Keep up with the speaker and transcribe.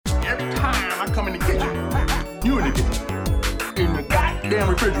damn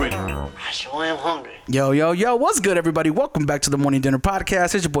refrigerator. I sure am hungry. Yo, what's good, everybody? Welcome back to the Morning Dinner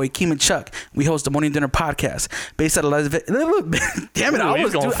Podcast. It's your boy, Keem and Chuck. We host the Morning Dinner Podcast based out of Las Vegas. Damn it, I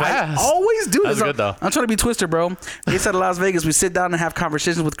always do That's this. good, though. I'm trying to be Twister, bro. Based out of Las Vegas, we sit down and have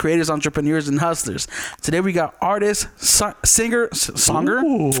conversations with creators, entrepreneurs, and hustlers. Today, we got artist,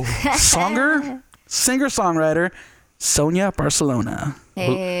 singer-songwriter, Sonia Barcelona.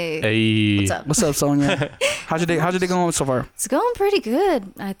 Hey. What's up, Sonia? How's your day going so far? It's going pretty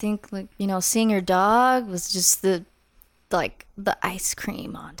good. I think, seeing your dog was just the ice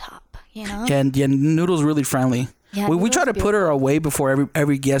cream on top, Yeah, Noodle's really friendly. Yeah, we try to put her away before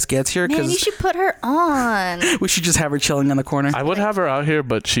every guest gets here. Man, you should put her on. We should just have her chilling in the corner. I would have her out here,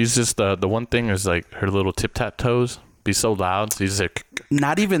 but she's just the one thing is like her little tip-tap toes be so loud. So she's like,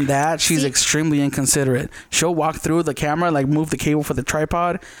 not even that. She's extremely inconsiderate. She'll walk through the camera, like move the cable for the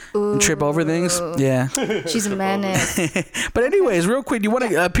tripod, and trip over things. Yeah, she's a menace. But anyways, real quick, you want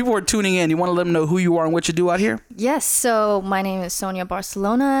to people are tuning in. You want to let them know who you are and what you do out here? Yes. So my name is Sonia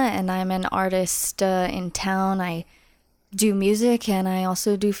Barcelona, and I'm an artist in town. I do music and I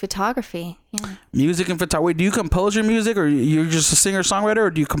also do photography. Yeah. Music and photography. Do you compose your music, or you're just a singer-songwriter, or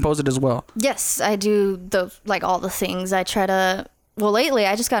do you compose it as well? Yes, I do all the things. I try to. Well, lately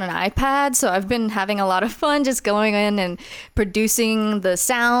I just got an iPad, so I've been having a lot of fun just going in and producing the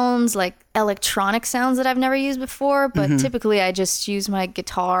sounds, like electronic sounds that I've never used before. But typically I just use my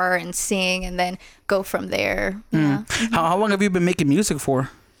guitar and sing, and then go from there. Yeah. How long have you been making music for?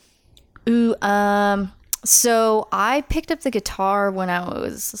 So I picked up the guitar when I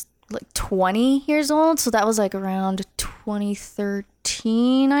was like 20 years old. So that was like around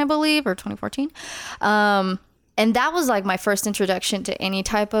 2013, I believe, or 2014. And that was like my first introduction to any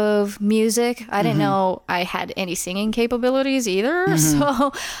type of music. I didn't know I had any singing capabilities either.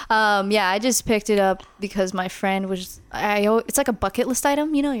 So, I just picked it up because my friend was, it's like a bucket list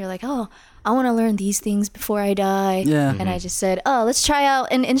item, you're like, oh, I want to learn these things before I die. Yeah. And I just said, oh, let's try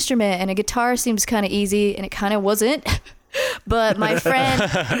out an instrument. And a guitar seems kind of easy, and it kind of wasn't. But my friend,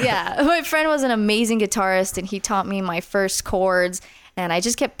 my friend was an amazing guitarist, and he taught me my first chords. And I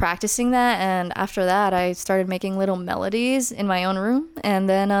just kept practicing that. And after that, I started making little melodies in my own room. And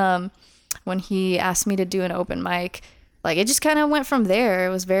then when he asked me to do an open mic, it just kind of went from there. It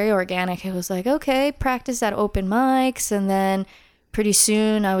was very organic. It was like, okay, practice at open mics. And then pretty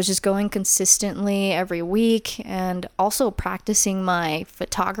soon I was just going consistently every week, and also practicing my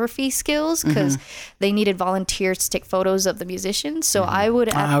photography skills because they needed volunteers to take photos of the musicians. So I would...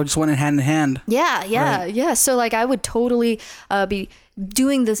 I just went hand in hand. Yeah. So I would totally be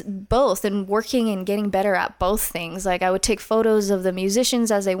doing this both and working and getting better at both things. I would take photos of the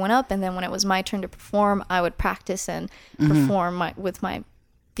musicians as they went up, and then when it was my turn to perform, I would practice and perform with my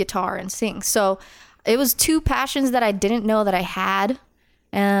guitar and sing. So it was two passions that I didn't know that I had,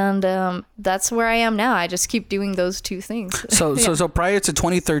 and that's where I am now. I just keep doing those two things. So prior to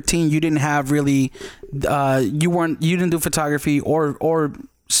 2013, you didn't have really, you didn't do photography or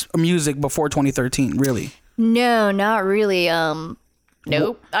music before 2013, really? No, not really.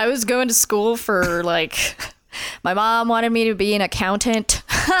 Nope. I was going to school for my mom wanted me to be an accountant.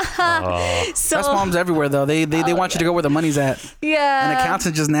 So that's moms everywhere though. They want you to go where the money's at. Yeah. An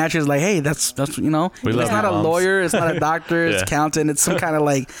accountant just naturally is like, hey, that's it's not a lawyer, it's not a doctor, it's accountant. It's some kind of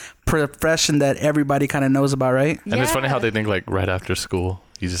profession that everybody kind of knows about, right? And it's funny how they think right after school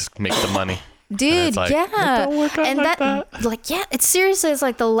you just make the money. Dude, and it's seriously, it's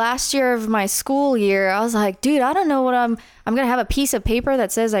like the last year of my school year. I was like, dude, I don't know what I'm gonna have a piece of paper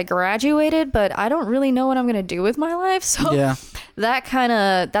that says I graduated, but I don't really know what I'm gonna do with my life. So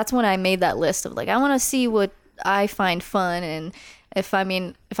that's when I made that list of I want to see what I find fun, and if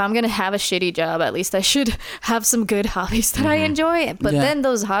I'm gonna have a shitty job, at least I should have some good hobbies that I enjoy. But then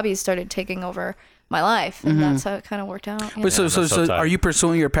those hobbies started taking over my life, and that's how it kind of worked out. But so are you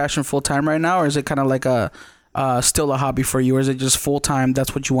pursuing your passion full time right now, or is it kind of like still a hobby for you, or is it just full time?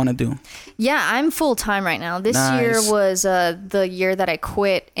 That's what you want to do? Yeah, I'm full time right now. This year was the year that I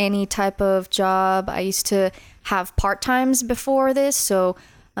quit any type of job. I used to have part times before this, so.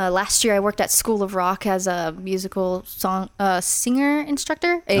 Last year I worked at School of Rock as a musical singer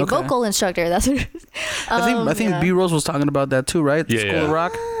instructor, vocal instructor. That's what it is. I think B Rose was talking about that too, right? School of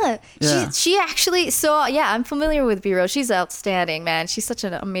Rock. Yeah. She actually. So I'm familiar with B Rose. She's outstanding, man. She's such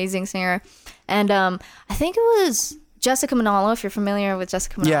an amazing singer, and I think it was Jessica Manalo, if you're familiar with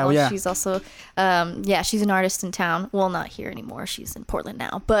Jessica Manalo. Yeah. She's also, she's an artist in town. Well, not here anymore. She's in Portland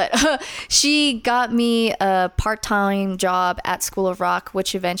now. But she got me a part-time job at School of Rock,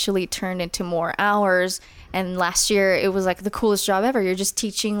 which eventually turned into more hours. And last year it was like the coolest job ever. You're just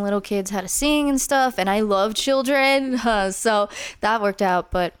teaching little kids how to sing and stuff. And I love children. So that worked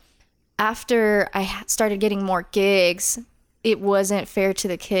out. But after I started getting more gigs, it wasn't fair to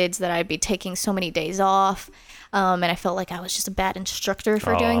the kids that I'd be taking so many days off. And I felt like I was just a bad instructor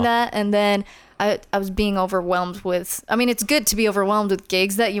for doing that. And then I was being overwhelmed with, I mean, it's good to be overwhelmed with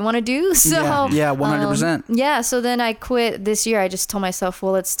gigs that you want to do. So yeah, 100%. Yeah. So then I quit this year. I just told myself,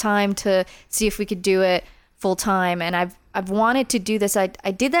 well, it's time to see if we could do it full time. And I've wanted to do this. I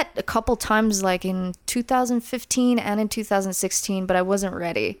did that a couple times, like in 2015 and in 2016, but I wasn't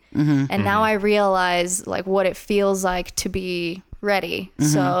ready. And now I realize like what it feels like to be ready.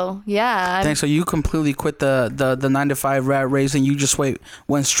 So yeah. Thanks. So you completely quit the 9-to-5 rat race and you just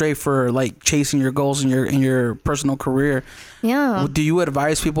went straight for like chasing your goals in your personal career. Yeah. Do you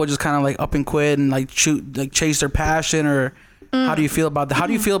advise people just kind of like up and quit and like chase their passion, or how do you feel about that? How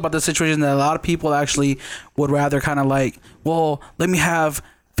do you feel about the situation that a lot of people actually would rather kind of like, well, let me have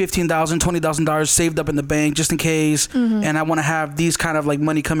 $15,000, $20,000 saved up in the bank just in case, and I want to have these kind of like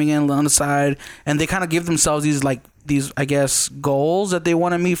money coming in on the side, and they kind of give themselves these I guess goals that they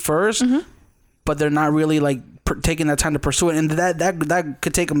want to meet first, but they're not really like taking that time to pursue it, and that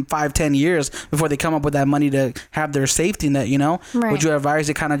could take them 5-10 years before they come up with that money to have their safety net, you know? Right. Would you advise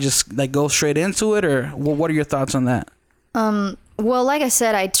to kind of just like go straight into it, or what are your thoughts on that? Well, like I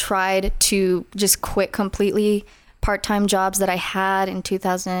said, I tried to just quit completely part-time jobs that I had in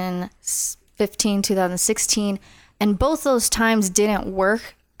 2015, 2016, and both those times didn't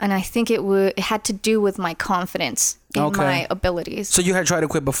work. And I think it had to do with my confidence in my abilities. So you had tried to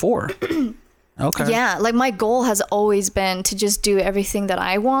quit before? Okay. Yeah, like my goal has always been to just do everything that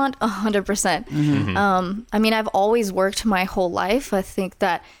I want 100%. I mean, I've always worked my whole life. I think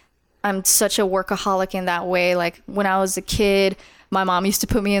that I'm such a workaholic in that way. Like when I was a kid, my mom used to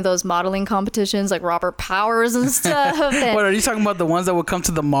put me in those modeling competitions like Robert Powers and stuff. And what are you talking about? The ones that would come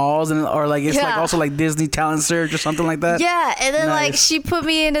to the malls or like it's like also like Disney Talent Search or something like that? Yeah, and then like she put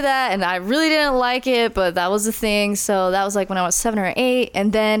me into that and I really didn't like it, but that was the thing. So that was like when I was 7 or 8.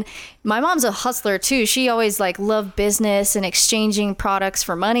 And then my mom's a hustler too. She always like loved business and exchanging products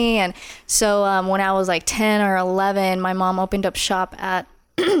for money. And so when I was like 10 or 11, my mom opened up shop at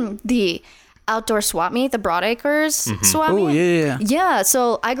the outdoor swap meet, the Broadacres swap meet. Oh, yeah. Yeah,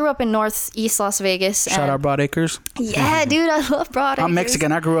 so I grew up in Northeast Las Vegas. Shout out Broadacres. Yeah, dude, I love Broadacres. I'm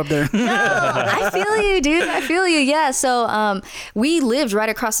Mexican. I grew up there. No, I feel you, dude. I feel you. Yeah, so we lived right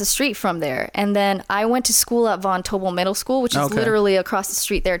across the street from there. And then I went to school at Von Tobel Middle School, which is literally across the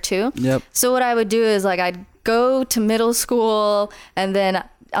street there too. Yep. So what I would do is like I'd go to middle school, and then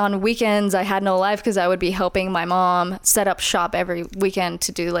on weekends I had no life because I would be helping my mom set up shop every weekend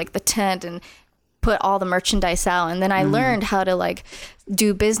to do like the tent and put all the merchandise out. And then I learned how to like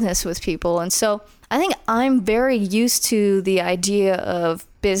do business with people. And so I think I'm very used to the idea of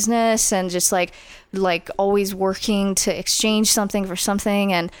business and just like always working to exchange something for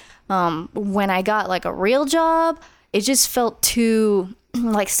something. And when I got like a real job, it just felt too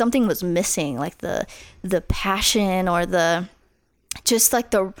like something was missing, like the passion or the just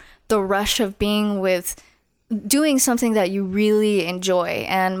like the rush of being with doing something that you really enjoy.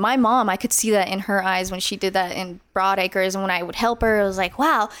 And my mom, I could see that in her eyes when she did that in Broadacres. And when I would help her, it was like,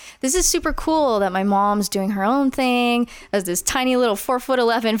 wow, this is super cool that my mom's doing her own thing as this tiny little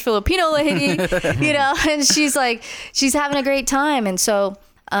 4'11" Filipino lady, you know, and she's having a great time. And so,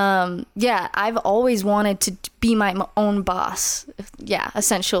 yeah, I've always wanted to be my own boss. Yeah,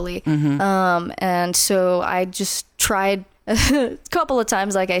 essentially. And so I just tried a couple of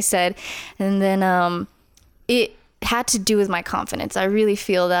times, like I said, and then, it had to do with my confidence. I really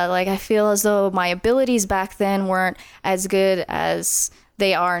feel that. Like, I feel as though my abilities back then weren't as good as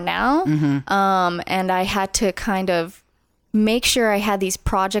they are now. And I had to kind of make sure I had these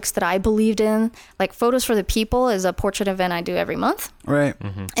projects that I believed in. Like Photos for the People is a portrait event I do every month. Right.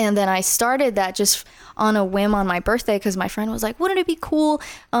 And then I started that just on a whim on my birthday because my friend was like, wouldn't it be cool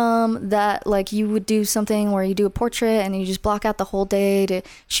that like you would do something where you do a portrait and you just block out the whole day to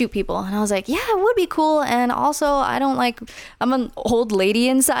shoot people? And I was like, yeah, it would be cool. And also I'm an old lady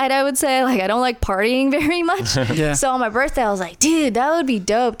inside, I would say. Like I don't like partying very much. Yeah. So on my birthday, I was like, dude, that would be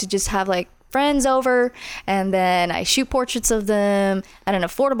dope to just have like friends over and then I shoot portraits of them at an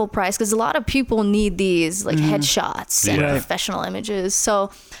affordable price because a lot of people need these like headshots and professional images.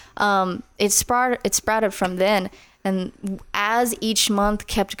 So it sprouted from then, and as each month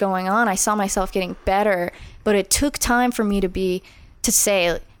kept going on, I saw myself getting better, but it took time for me to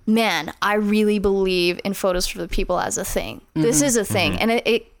say, man, I really believe in Photos for the People as a thing. This is a thing. And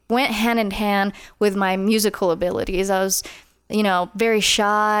it went hand in hand with my musical abilities. I was, very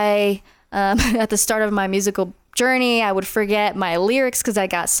shy. at the start of my musical journey. I would forget my lyrics because I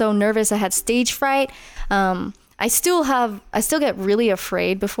got so nervous. I had stage fright. I still get really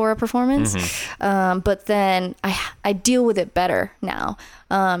afraid before a performance, but then I deal with it better now.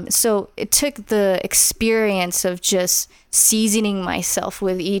 So it took the experience of just seasoning myself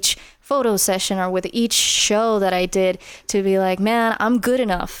with each photo session or with each show that I did to be like, man, I'm good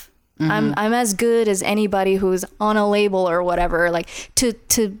enough. I'm as good as anybody who's on a label or whatever. Like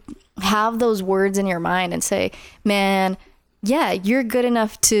to have those words in your mind and say, man, yeah, you're good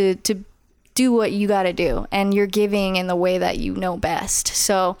enough to do what you got to do, and you're giving in the way that you know best.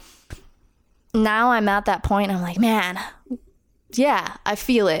 So now I'm at that point. I'm like, man, yeah, I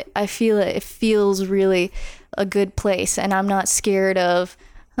feel it. It feels really a good place, and I'm not scared of,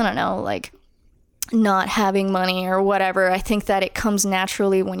 I don't know, like not having money or whatever. I think that it comes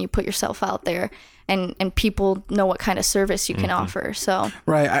naturally when you put yourself out there and people know what kind of service you can offer. So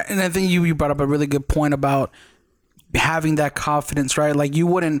right. And I think you brought up a really good point about having that confidence, right? Like you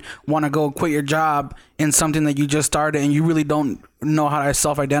wouldn't want to go quit your job in something that you just started and you really don't know how to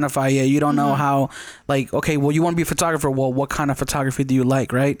self-identify yet. You don't know how, like, okay, well, you want to be a photographer. Well, what kind of photography do you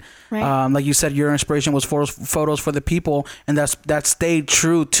like, right? Like you said, your inspiration was photos for the people, and that stayed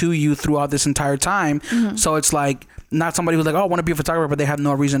true to you throughout this entire time. So it's like not somebody who's like, oh, I want to be a photographer, but they have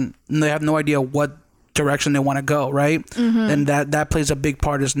no reason, they have no idea what direction they want to go, right? And that plays a big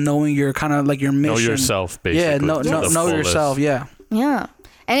part, is knowing your kind of like your mission. Know yourself, basically. Yeah, know yourself. Yeah.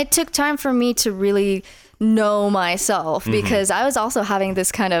 And it took time for me to really know myself, because I was also having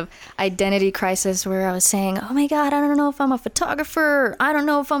this kind of identity crisis where I was saying, oh my God, I don't know if I'm a photographer. I don't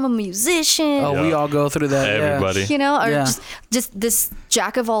know if I'm a musician. Oh, we all go through that. Everybody. You know, or just this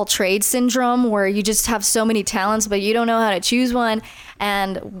jack of all trades syndrome where you just have so many talents, but you don't know how to choose one.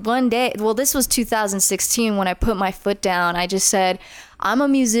 And one day, well, this was 2016 when I put my foot down. I just said, I'm a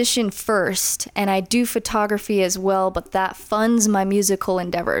musician first, and I do photography as well, but that funds my musical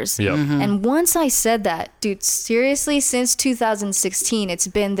endeavors. And once I said that, dude, seriously, since 2016, it's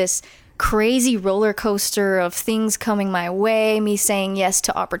been this crazy roller coaster of things coming my way, me saying yes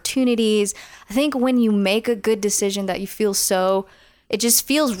to opportunities. I think when you make a good decision that you feel it just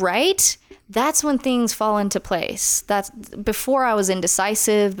feels right, that's when things fall into place. That's before I was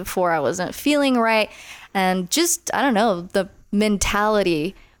indecisive, before I wasn't feeling right, and just, I don't know, the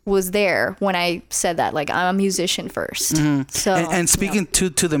mentality was there when I said that, like, I'm a musician first. So and speaking to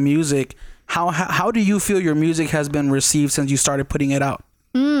the music, how do you feel your music has been received since you started putting it out?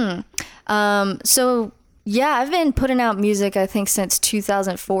 So yeah, I've been putting out music, I think, since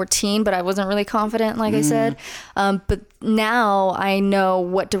 2014, but I wasn't really confident, like I said. But now I know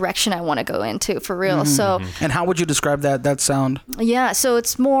what direction I want to go into, for real. So, and how would you describe that sound? Yeah, so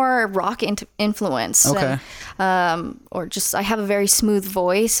it's more rock influence. Okay. And, or just, I have a very smooth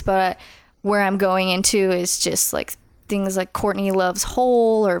voice, but where I'm going into is just like things like Courtney Love's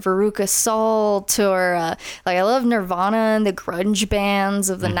Hole or Veruca Salt, or like I love Nirvana and the grunge bands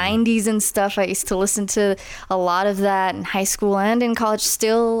of the 90s and stuff. I used to listen to a lot of that in high school and in college.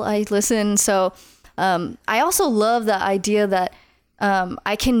 Still I listen. So I also love the idea that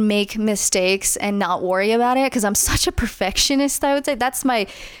I can make mistakes and not worry about it, because I'm such a perfectionist, I would say. That's my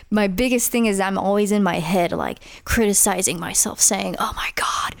biggest thing, is I'm always in my head, like criticizing myself, saying, oh my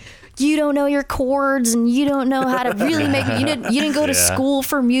God, you don't know your chords and you don't know how to really make it. You didn't go to school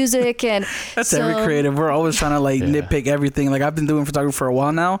for music. And that's every creative. We're always trying to like nitpick everything. Like I've been doing photography for a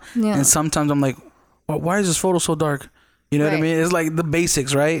while now, and sometimes I'm like, why is this photo so dark? You know what I mean? It's like the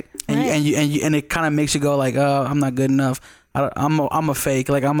basics, right? And and it kind of makes you go like, oh, I'm not good enough. I'm a fake.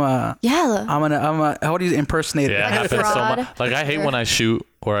 Like I'm a how do you impersonate it? Yeah, it happens so much. Like I hate when I shoot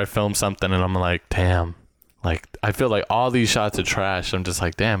or I film something and I'm like, damn. Like, I feel like all these shots are trash. I'm just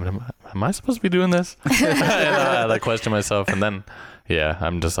like, damn, am I supposed to be doing this? And I like question myself. And then,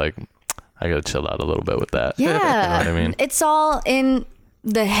 I'm just like, I got to chill out a little bit with that. Yeah. You know what I mean? It's all in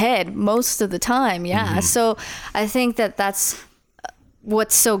the head most of the time. Yeah. So I think that that's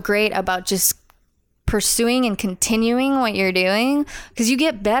what's so great about just pursuing and continuing what you're doing, because you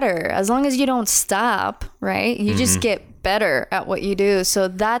get better as long as you don't stop, right? You just get better at what you do. So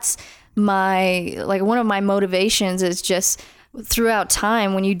that's one of my motivations, is just throughout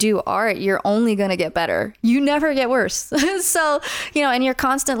time, when you do art, you're only going to get better. You never get worse. So, and you're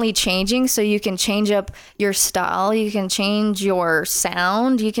constantly changing, so you can change up your style, you can change your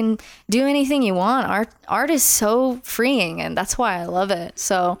sound, you can do anything you want. Art is so freeing, and that's why I love it.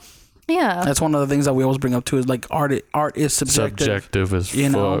 So yeah, that's one of the things that we always bring up too, is like art is subjective. Subjective as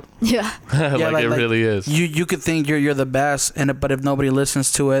fuck. Yeah. Like it really is. You could think you're the best, but if nobody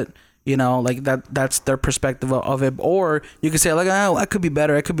listens to it, You know, like that's their perspective of it. Or you could say like, oh, I could be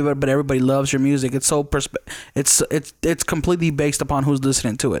better, but everybody loves your music. It's so it's completely based upon who's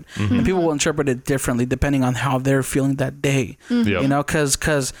listening to it. And people will interpret it differently depending on how they're feeling that day. Yep. You know,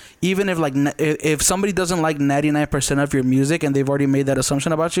 cuz even if like if somebody doesn't like 99% of your music and they've already made that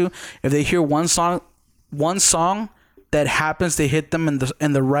assumption about you, if they hear one song that happens to hit them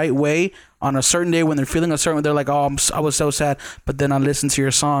in the right way on a certain day when they're feeling a certain way, they're like, oh, I was so sad, but then I listened to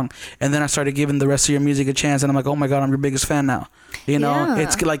your song and then I started giving the rest of your music a chance and I'm like, oh my God, I'm your biggest fan now. You know,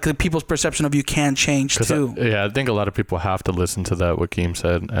 it's like the people's perception of you can change too. I think a lot of people have to listen to that, what Keem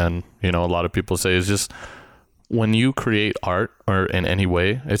said. And, you know, a lot of people say it's just when you create art or in any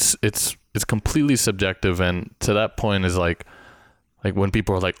way, it's completely subjective. And to that point is like when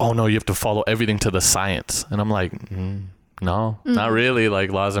people are like, oh no, you have to follow everything to the science. And I'm like, no, not really.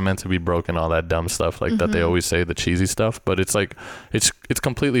 Like laws are meant to be broken, all that dumb stuff like that they always say, the cheesy stuff. But it's like, it's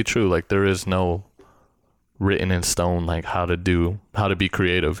completely true. Like there is no written in stone, like how to be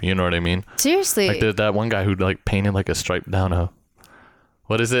creative. You know what I mean? Seriously. Like there's that one guy who like painted like a stripe down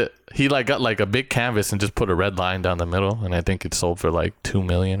what is it? He like got like a big canvas and just put a red line down the middle. And I think it sold for like $2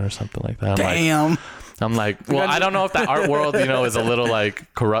 million or something like that. I'm like, well, I don't know if the art world, you know, is a little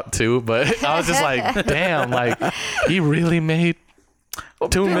like corrupt too, but I was just like, damn, like he really made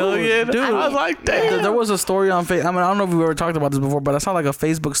 $2 million. Dude, I was like, damn. There was a story on Facebook. I mean, I don't know if we've ever talked about this before, but I saw like a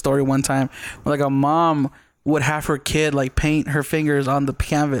Facebook story one time where like a mom would have her kid like paint her fingers on the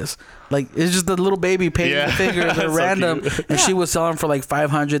canvas. Like it's just a little baby painting the fingers at random, and she was selling for like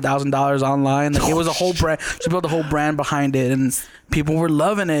 $500,000 online. Like it was a whole brand. She built a whole brand behind it, and people were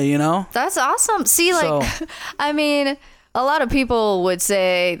loving it. You know, that's awesome. See, like, I mean, a lot of people would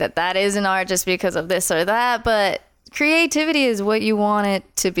say that is an art just because of this or that, but creativity is what you want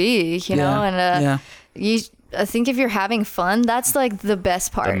it to be. You know, and I think if you're having fun, that's like the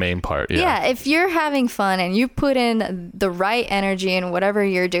best part. The main part, yeah. If you're having fun and you put in the right energy in whatever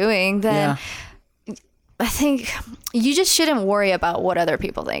you're doing, then I think you just shouldn't worry about what other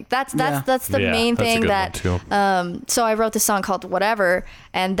people think. That's the main thing so I wrote this song called Whatever,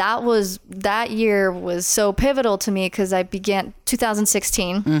 and that year was so pivotal to me because I began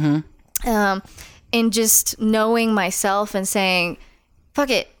 2016 in just knowing myself and saying, fuck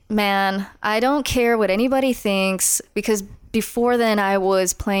it, man, I don't care what anybody thinks, because before then I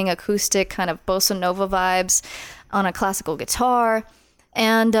was playing acoustic kind of bossa nova vibes on a classical guitar,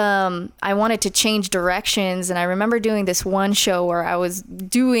 and I wanted to change directions. And I remember doing this one show where I was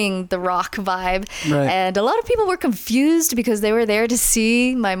doing the rock vibe, and a lot of people were confused because they were there to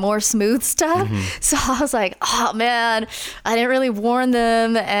see my more smooth stuff. So I was like, oh man, I didn't really warn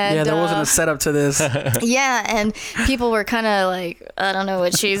them. And there wasn't a setup to this. And people were kind of like, I don't know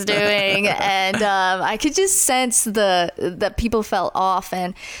what she's doing. And I could just sense that people felt off.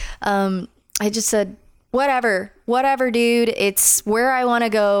 And I just said, whatever, dude, it's where I want to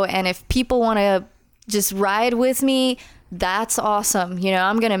go. And if people want to just ride with me, that's awesome. You know,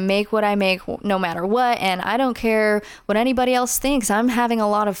 I'm going to make what I make no matter what. And I don't care what anybody else thinks. I'm having a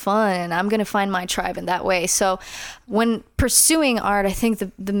lot of fun, and I'm going to find my tribe in that way. So when pursuing art, I think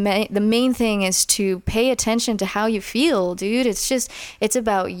the main thing is to pay attention to how you feel, dude. It's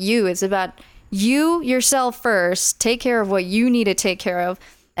about you. It's about you, yourself first. Take care of what you need to take care of.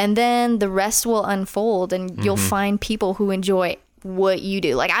 And then the rest will unfold, and you'll find people who enjoy what you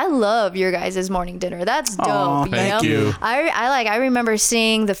do. Like, I love your guys' morning dinner. That's dope. Aww, thank you. I remember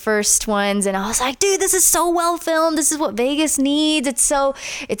seeing the first ones, and I was like, dude, this is so well filmed. This is what Vegas needs. It's so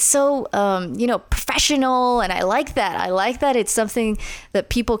professional, and I like that. I like that it's something that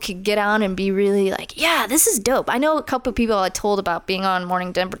people could get on and be really like, yeah, this is dope. I know a couple of people I told about being on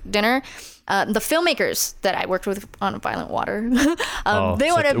morning dinner. The filmmakers that I worked with on Violent Water,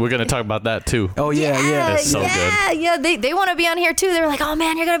 we're gonna talk about that too. Oh yeah. It's so good. Yeah, they want to be on here too. They're like, oh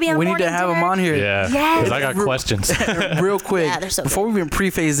man, you're gonna be on. We need to have them on here. Yeah, because I got questions. Real quick, before we even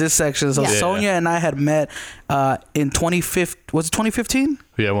preface this section, so Sonia and I had met in 2015. Was it 2015?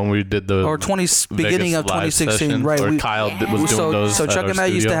 Yeah, when we did the beginning of 2016, session, right? Kyle was doing those. So Chuck and I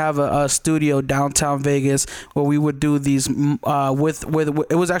used to have a studio downtown Vegas where we would do these with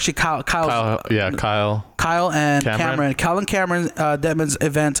it was actually Kyle and Cameron. Kyle and Cameron Detman's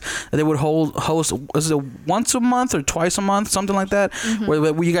event. They would host. Was it once a month or twice a month, something like that?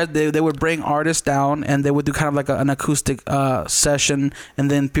 Where you guys they would bring artists down and they would do kind of like an acoustic session, and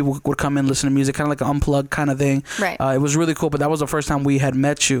then people would come in, listen to music, kind of like an unplugged kind of thing. Right. It was really cool, but that was the first time we had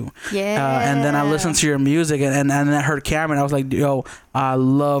met you. Yeah. And then I listened to your music, and I heard Cameron. I was like, yo, I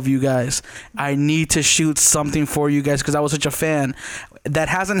love you guys. I need to shoot something for you guys because I was such a fan. That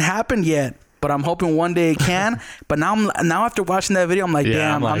hasn't happened yet. but I'm hoping one day it can. But now after watching that video, I'm like, Yeah,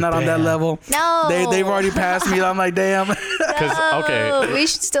 damn, I'm I'm not like, on that damn. level. No. They've already passed me. I'm like, damn. Okay. We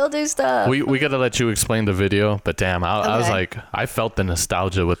should still do stuff. We gotta let you explain the video, but damn, I was Okay. like, I felt the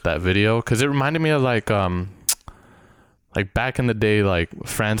nostalgia with that video because it reminded me of like back in the day, like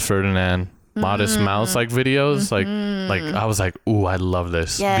Franz Ferdinand, Modest Mouse like videos, like I was like, ooh, I love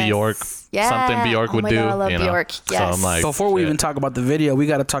this. Yes. Bjork, Yeah. something Bjork Oh would my do. God, I love you know? Bjork. So Yes. I'm like, Before we shit. even talk about the video, we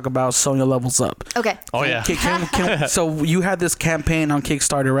got to talk about Sonia Levels Up. Okay. Oh yeah. So you had this campaign on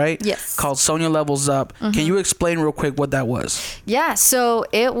Kickstarter, right? Yes. Called Sonia Levels Up. Can you explain real quick what that was? Yeah, so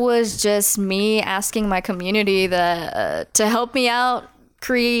it was just me asking my community to help me out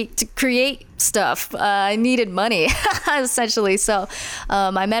to create stuff. I needed money essentially. So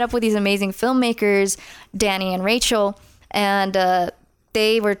I met up with these amazing filmmakers, Danny and Rachel, and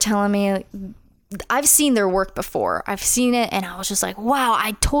they were telling me, I've seen their work before. I've seen it and I was just like, wow,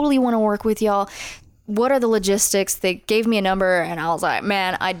 I totally want to work with y'all. What are the logistics? They gave me a number and I was like,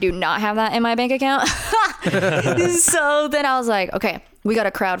 man, I do not have that in my bank account. So then I was like, okay, we got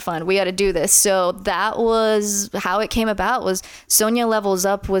to crowdfund. We got to do this. So that was how it came about. Was Sonia Levels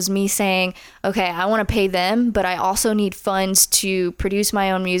Up was me saying, okay, I want to pay them, but I also need funds to produce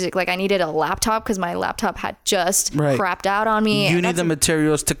my own music. Like I needed a laptop because my laptop had just crapped out on me. You and need the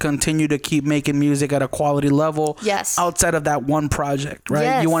materials to continue to keep making music at a quality level. Yes. Outside of that one project, right?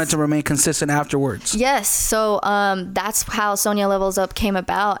 Yes. You want it to remain consistent afterwards. Yes. So that's how Sonia Levels Up came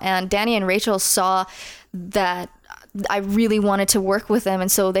about. And Danny and Rachel saw that I really wanted to work with them. And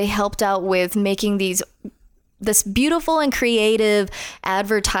so they helped out with making this beautiful and creative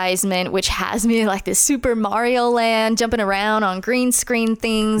advertisement, which has me in like this Super Mario Land, jumping around on green screen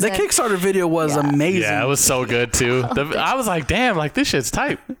things. The Kickstarter video was amazing. Yeah, it was so good too. I was like, damn, like this shit's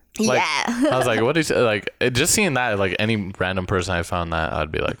tight. Like, Yeah. I was like, what is like? Just seeing that, like any random person I found that,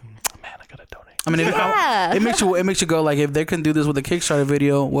 I'd be like, man, I gotta donate. I mean, Yeah. it makes you go like, if they can do this with a Kickstarter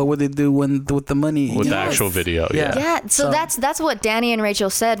video, what would they do with the money? With the Yes. actual video, Yeah. Yeah, so that's what Danny and Rachel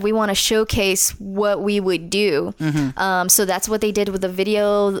said. We want to showcase what we would do. So that's what they did with the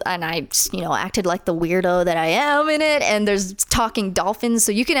video, and I, acted like the weirdo that I am in it. And there's talking dolphins,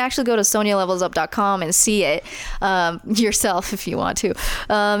 so you can actually go to sonialevelsup.com and see it yourself if you want to.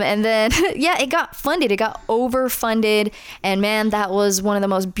 And then it got funded. It got overfunded, and man, that was one of the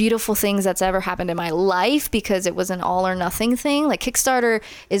most beautiful things that's ever happened in my life because it was an all or nothing thing. Like Kickstarter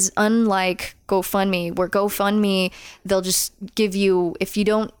is unlike GoFundMe, where GoFundMe, they'll just give you, if you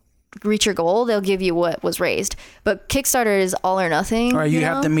don't reach your goal, they'll give you what was raised. But Kickstarter is all or nothing. Or you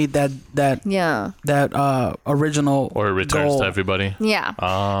have to meet that original or it returns goal. to everybody. Yeah.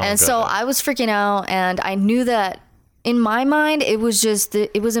 Oh, And got so it. I was freaking out, and I knew that in my mind, it was just,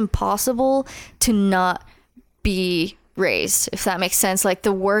 it was impossible to not be raised, if that makes sense. Like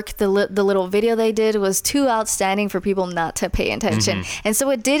the work, the little video they did was too outstanding for people not to pay attention. And so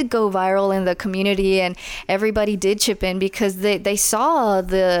it did go viral in the community, and everybody did chip in because they saw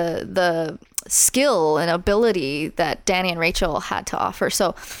the skill and ability that Danny and Rachel had to offer.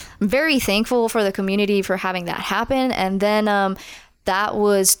 So I'm very thankful for the community for having that happen. And then that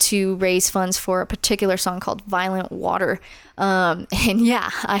was to raise funds for a particular song called Violent Water. And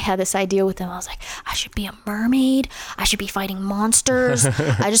I had this idea with them. I was like, I should be a mermaid. I should be fighting monsters.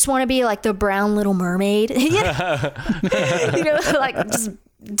 I just want to be like the brown little mermaid. Like just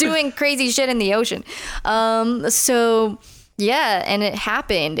doing crazy shit in the ocean. And it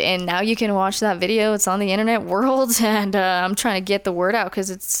happened. And now you can watch that video. It's on the internet world. And I'm trying to get the word out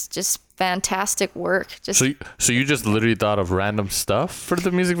because it's just fantastic work. So you just literally thought of random stuff for the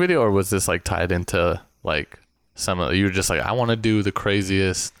music video, or was this like tied into like you were just like, I want to do the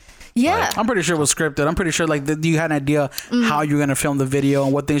craziest? Yeah. I'm pretty sure it was scripted. I'm pretty sure you had an idea how you're gonna film the video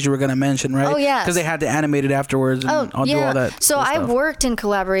and what things you were gonna mention, right? Oh, yeah. Because they had to animate it afterwards and do all that. So good I stuff. worked in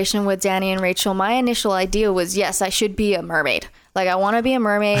collaboration with Danny and Rachel. My initial idea was, yes, I should be a mermaid. Like I want to be a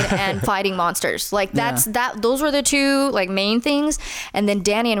mermaid and fighting monsters. Like those were the two like main things. And then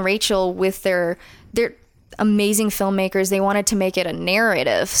Danny and Rachel, with their amazing filmmakers, they wanted to make it a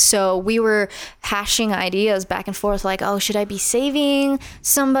narrative. So we were hashing ideas back and forth, like, oh, should I be saving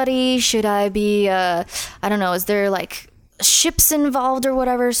somebody? Should I be I don't know, is there like ships involved or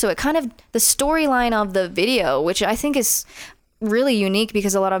whatever? So it kind of, the storyline of the video, which I think is really unique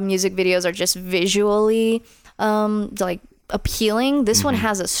because a lot of music videos are just visually like appealing. This one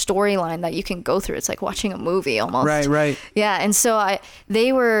has a storyline that you can go through. It's like watching a movie almost. Right. Yeah. And so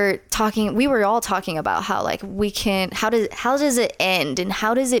we were all talking about how like how does it end and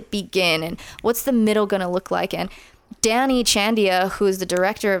how does it begin and what's the middle going to look like? And Danny Chandia, who is the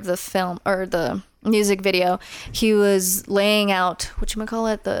director of the film, or the music video, he was laying out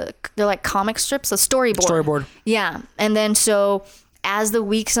whatchamacallit, they're like comic strips, a storyboard. Yeah. And then so as the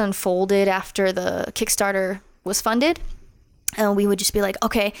weeks unfolded after the Kickstarter was funded, we would just be like,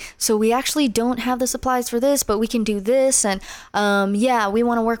 okay, so we actually don't have the supplies for this, but we can do this. And yeah, we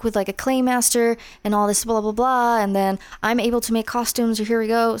want to work with like a clay master and all this, blah, blah, blah. And then I'm able to make costumes, or here we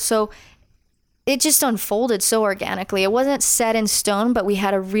go. So it just unfolded so organically. It wasn't set in stone, but we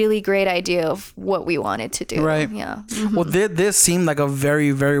had a really great idea of what we wanted to do. Right. Yeah. Well, this seemed like a very,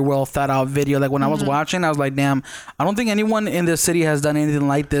 very well thought out video. Like when I was watching, I was like, damn, I don't think anyone in this city has done anything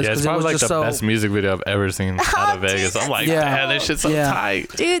like this. Yeah, it's probably like the best music video I've ever seen out of Vegas. I'm like, man, this shit's so tight.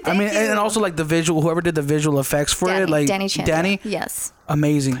 Dude, I mean, and also like the visual, whoever did the visual effects for it, like Danny Chan. Danny. Yes.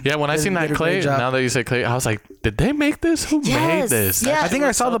 Amazing. Yeah, when I seen that clay, now that you say clay, I was like, did they make this? Who made this? Yeah. I think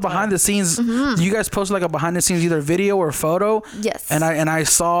I saw the behind the scenes. You guys posted like a behind the scenes either video or photo. Yes. And I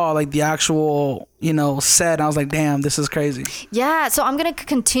saw like the actual, set. And I was like, damn, this is crazy. Yeah, so I'm gonna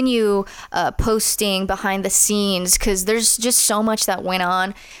continue posting behind the scenes because there's just so much that went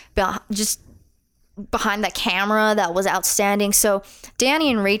on, just behind the camera that was outstanding. So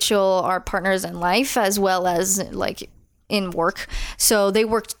Danny and Rachel are partners in life as well as like in work. So they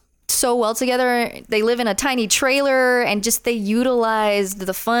worked so well together. They live in a tiny trailer and just they utilized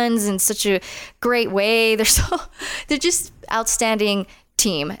the funds in such a great way. They're just outstanding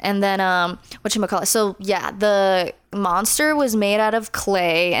team. And then whatchamacallit, so yeah, the monster was made out of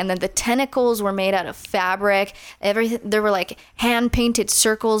clay, and then the tentacles were made out of fabric. There were like hand painted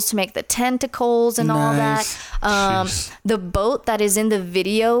circles to make the tentacles and all that. The boat that is in the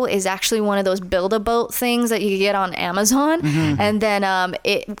video is actually one of those Build-A-Boat things that you get on Amazon. And then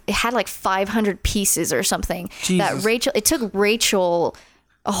it had like 500 pieces or something. Jesus. It took Rachel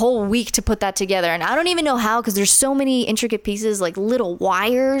a whole week to put that together, and I don't even know how, because there's so many intricate pieces, like little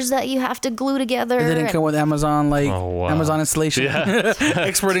wires that you have to glue together. It didn't come with Amazon, like Amazon installation. Yeah.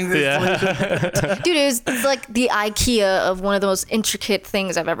 Exporting the installation. Dude, it's like the IKEA of one of the most intricate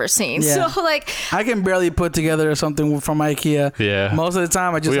things I've ever seen. Yeah. So like, I can barely put togetger something from IKEA. Yeah. Most of the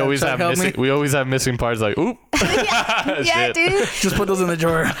time, I just we always have missing parts. Like, oop. yeah, dude. Just put those in the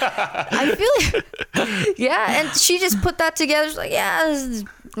drawer. I feel it. Yeah, and she just put that together. She's like, yeah, this is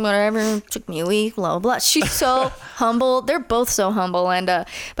whatever. It took me a week. Blah blah blah. She's so humble. They're both so humble, and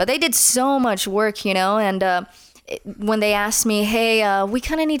but they did so much work, and. When they asked me, hey, we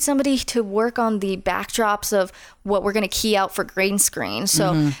kind of need somebody to work on the backdrops of what we're going to key out for green screen.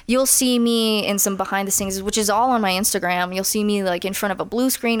 So you'll see me in some behind the scenes, which is all on my Instagram. You'll see me like in front of a blue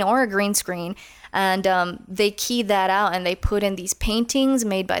screen or a green screen. And they keyed that out and they put in these paintings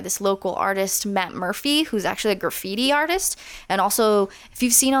made by this local artist, Matt Murphy, who's actually a graffiti artist. And also, if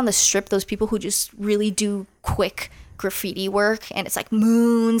you've seen on the strip, those people who just really do quick graffiti work, and it's like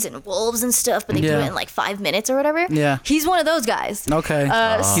moons and wolves and stuff, but they do it in like 5 minutes or whatever. Yeah. He's one of those guys. Okay.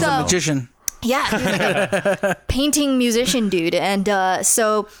 He's a magician. Yeah, he's like a painting musician dude. And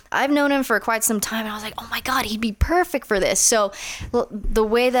so I've known him for quite some time, and I was like, oh my God, he'd be perfect for this. So the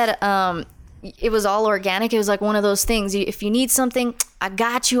way that it was all organic, it was like one of those things. If you need something, I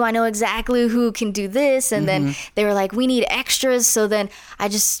got you. I know exactly who can do this. And then they were like, we need extras. So then I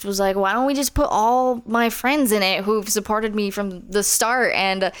just was like, why don't we just put all my friends in it who've supported me from the start?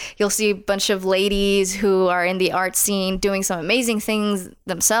 And you'll see a bunch of ladies who are in the art scene doing some amazing things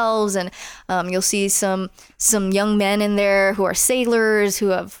themselves. And you'll see some young men in there who are sailors who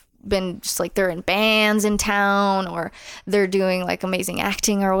have been just like, they're in bands in town, or they're doing like amazing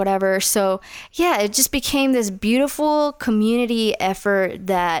acting or whatever. So yeah, it just became this beautiful community effort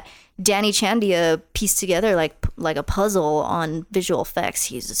that Danny Chandia pieced together like a puzzle on visual effects.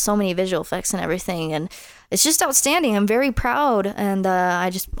 He uses so many visual effects and everything, and it's just outstanding. I'm very proud, and I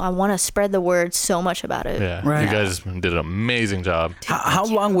want to spread the word so much about it. Yeah, Right. You guys did an amazing job. How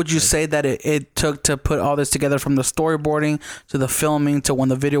long would you say that it took to put all this together, from the storyboarding to the filming to when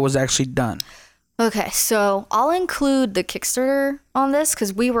the video was actually done? Okay, so I'll include the Kickstarter on this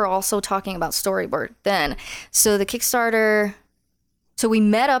because we were also talking about storyboard then. So the Kickstarter, so we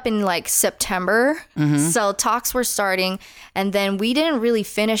met up in like September. So talks were starting, and then we didn't really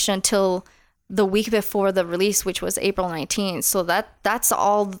finish until the week before the release, which was April 19th. So that's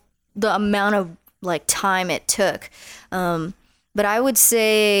all the amount of like time it took. But I would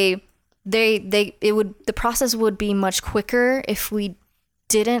say the process would be much quicker if we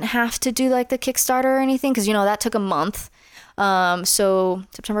didn't have to do like the Kickstarter or anything, because that took a month. So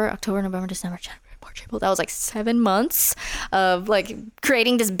September, October, November, December, January, March, April. That was like 7 months of like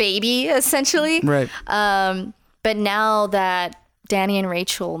creating this baby essentially. Right. But now that Danny and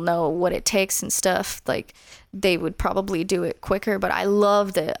Rachel know what it takes and stuff, like they would probably do it quicker, but I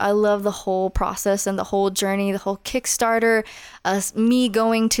loved it. I love the whole process and the whole journey, the whole Kickstarter, me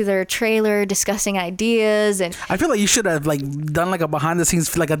going to their trailer, discussing ideas. And I feel like you should have like done like a behind the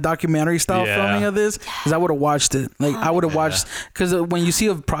scenes, like a documentary style filming of this, because I would have watched it. Like I would have watched, because when you see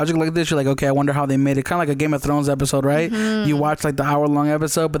a project like this, you're like, okay, I wonder how they made it. Kind of like a Game of Thrones episode, right? You watch like the hour-long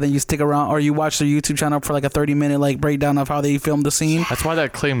episode, but then you stick around, or you watch their YouTube channel for like a 30-minute like breakdown of how they filmed the scene. That's why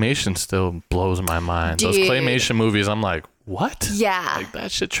that claymation still blows my mind. Dude. Those claymation movies, I'm like, what? Yeah. Like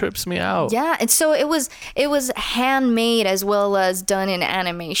that shit trips me out. Yeah, and so it was handmade as well as done in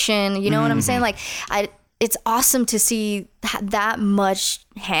animation. You know what I'm saying? Like it's awesome to see that much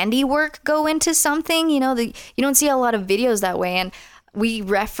handiwork go into something. You know, you don't see a lot of videos that way. And we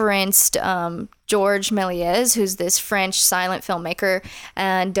referenced Georges Méliès, who's this French silent filmmaker,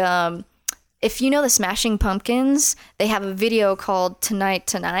 and if you know the Smashing Pumpkins, they have a video called Tonight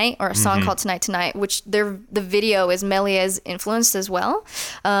Tonight, or a song called Tonight Tonight, which the video is Méliès influenced as well.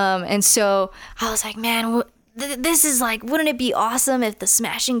 And so I was like, man, this is like, wouldn't it be awesome if the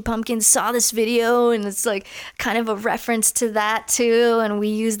Smashing Pumpkins saw this video, and it's like kind of a reference to that too, and we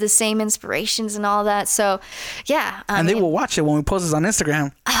use the same inspirations and all that. So yeah. And they will watch it when we post this on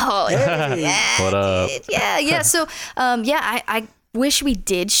Instagram. Oh, yeah. What up? Yeah. So I wish we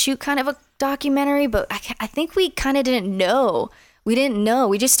did shoot kind of a documentary, but I think we kind of didn't know. We didn't know.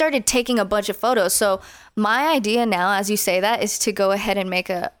 We just started taking a bunch of photos. So my idea now, as you say that, is to go ahead and make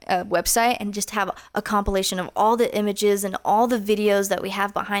a website and just have a compilation of all the images and all the videos that we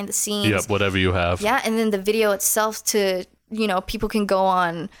have behind the scenes. Yep, whatever you have. Yeah, and then the video itself to, people can go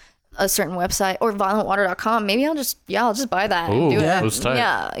on a certain website or violentwater.com. Maybe I'll just buy that. Ooh, and do yeah. it. That's tight.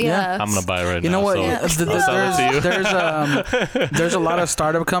 Yeah. I'm gonna buy it right now. You know what? So I'll sell it to you. There's a lot of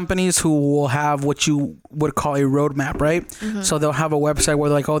startup companies who will have what you would call a roadmap, right? So they'll have a website where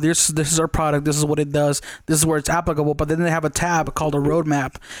they're like, oh, this is our product, this is what it does, this is where it's applicable. But then they have a tab called a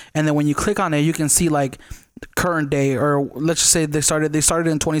roadmap, and then when you click on it, you can see like current day, or let's just say they started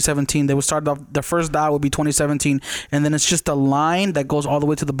in 2017. They would start off, the first dot would be 2017, and then it's just a line that goes all the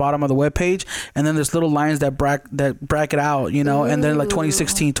way to the bottom of the web page, and then there's little lines that bracket out, and then like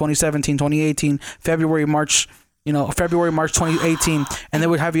 2016, 2017, 2018, February, March 2018, and they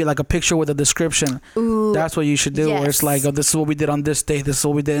would have you like a picture with a description. Ooh, that's what you should do. yes. Where it's like, oh, this is what we did on this day, this is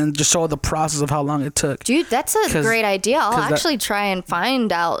what we did, and just show the process of how long it took. Dude, that's a great idea. I'll actually try and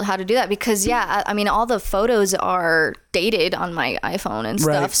find out how to do that, because I mean, all the photos are dated on my iPhone and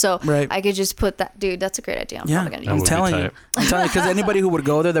stuff, so I could just put that. Dude, that's a great idea. I'm telling you, because anybody who would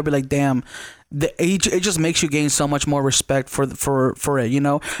go there, they'll be like, damn. It just makes you gain so much more respect for it,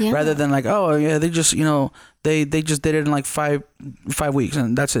 rather than like, oh yeah, they just they just did it in like five weeks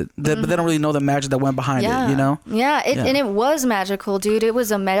and that's it. But they don't really know the magic that went behind it, and it was magical, dude. It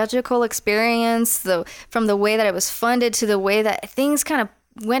was a magical experience. From the way that it was funded to the way that things kind of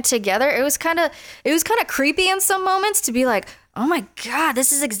went together, it was kind of creepy in some moments to be like, oh my God,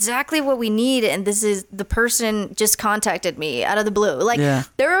 this is exactly what we need. And this is the person just contacted me out of the blue. Like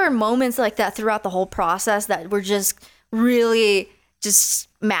there are moments like that throughout the whole process that were just really just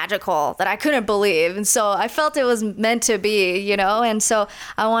magical that I couldn't believe. And so I felt it was meant to be, and so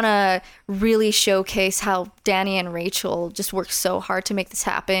I want to really showcase how Danny and Rachel just worked so hard to make this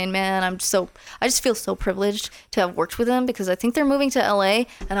happen, man. I just feel so privileged to have worked with them, because I think they're moving to LA,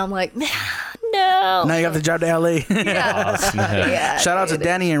 and I'm like, no. Now you have to drive to LA. Shout out to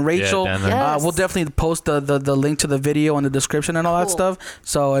Danny and Rachel. We'll definitely post the link to the video in the description and all that stuff.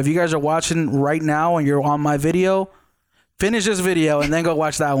 So if you guys are watching right now and you're on my video, finish this video and then go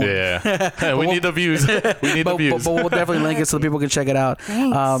watch that one. Yeah. We need the views. But we'll definitely link it so people can check it out.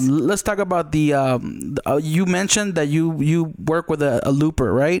 Let's talk about you mentioned that you work with a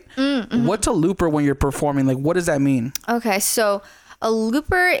looper, right? Mm-hmm. What's a looper when you're performing? Like, what does that mean? Okay, so a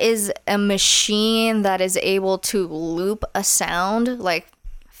looper is a machine that is able to loop a sound, like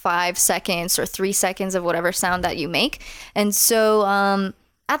 5 seconds or 3 seconds of whatever sound that you make. And so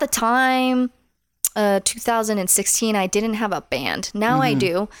at the time, 2016, I didn't have a band. Now I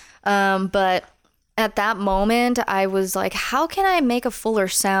do. But at that moment, I was like, how can I make a fuller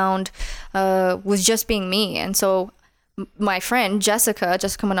sound with just being me? And so my friend Jessica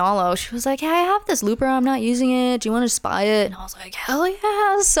Manalo, she was like, hey, I have this looper, I'm not using it, do you want to just buy it? And I was like, hell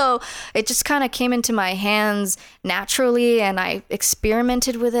yeah. So it just kind of came into my hands naturally, and I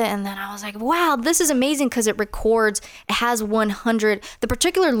experimented with it, and then I was like, wow, this is amazing, because it has 100, the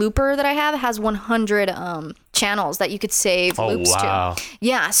particular looper that I have has 100 channels that you could save Oh, loops wow. to.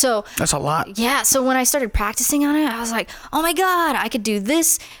 Yeah, so That's a lot. yeah, so when I started practicing on it, I was like, oh my God, I could do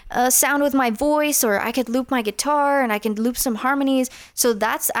this sound with my voice, or I could loop my guitar and I can loop some harmonies. So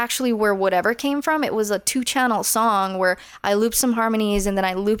that's actually where Whatever came from. It was a 2-channel song where I looped some harmonies and then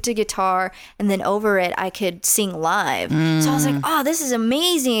I looped a guitar, and then over it I could sing live. So I was like, oh, this is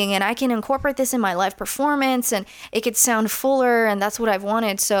amazing, and I can incorporate this in my live performance and it could sound fuller, and that's what I've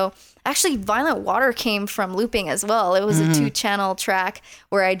wanted. So actually, Violent Water came from looping as well. It was a 2-channel track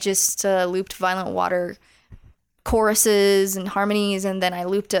where I just looped Violent Water choruses and harmonies, and then I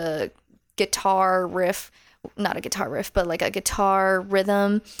looped a guitar riff, not a guitar riff, but like a guitar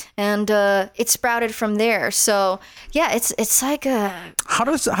rhythm, and it sprouted from there. So yeah, it's like a How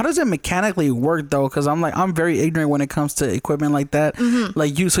does it mechanically work though? Because I'm very ignorant when it comes to equipment like that.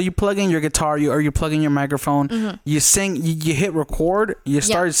 Like so you plug in your guitar, you plug in your microphone, you sing, you hit record, you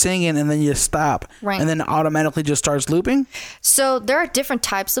start singing, and then you stop, Right. and then it automatically just starts looping. So there are different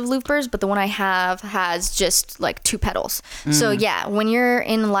types of loopers, but the one I have has just like 2 pedals. So yeah, when you're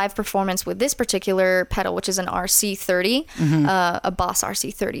in live performance with this particular pedal, which is an RC30, a Boss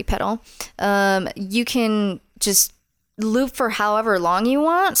RC30 pedal, you can just loop for however long you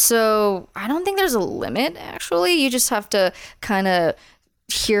want. So I don't think there's a limit, actually. You just have to kind of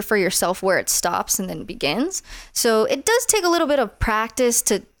hear for yourself where it stops and then begins. So it does take a little bit of practice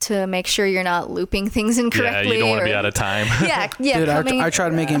to make sure you're not looping things Yeah, incorrectly. you don't want to be out of time. Yeah. Dude, I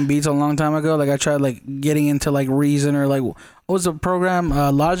tried making beats a long time ago. Like I tried like getting into like Reason, or like what was the program?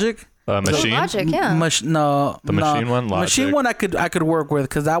 Logic. Machine. Logic, yeah. Machine one, Logic. Machine one I could work with,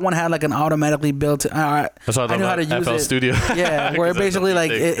 because that one had like an automatically built. That's why I knew how to use FL it. Studio. Yeah, where it basically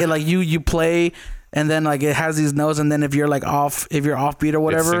like it like you play, and then like it has these notes, and then if you're off beat or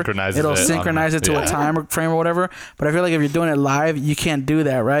whatever, synchronizes it'll it synchronize it to a time frame or whatever. But I feel like if you're doing it live, you can't do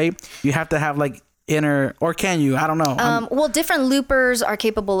that, right? You have to have like inner, or can you? I don't know. Well, different loopers are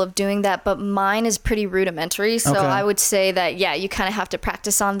capable of doing that, but mine is pretty rudimentary. So Okay. I would say that, yeah, you kind of have to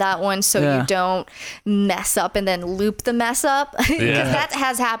practice on that one so Yeah. you don't mess up and then loop the mess up. Because Yeah. that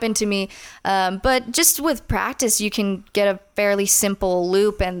has happened to me. But just with practice, you can get a fairly simple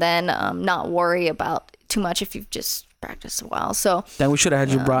loop and then not worry about too much if you've just practiced a while. So, Then we should have had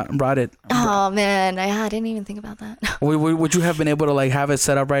you brought it. oh man, I didn't even think about that. Would you have been able to like have it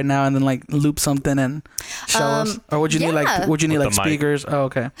set up right now and then like loop something and show us, or would you need yeah. like With the mic. speakers? Oh,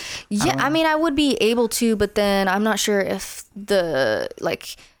 okay. Yeah, I mean, I would be able to, but then I'm not sure if the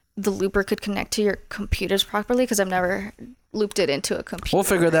looper could connect to your computers properly, because I've never looped it into a computer. We'll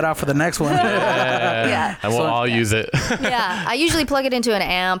figure that out for the next one. Yeah. And we'll all use it. Yeah, I usually plug it into an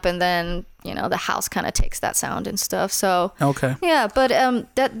amp, and then the house kind of takes that sound and stuff. So Okay. yeah, but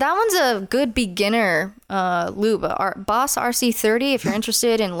that one's a good beginner loop. Our Boss RC30, if you're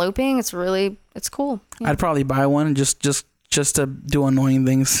interested in looping, it's cool. Yeah. I'd probably buy one just to do annoying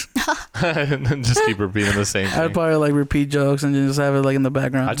things. And then just keep repeating the same I'd thing. probably like repeat jokes and just have it like in the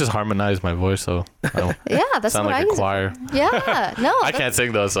background. I just harmonize my voice, so I don't Yeah, that's sound what like I a use. choir. Yeah, no, I can't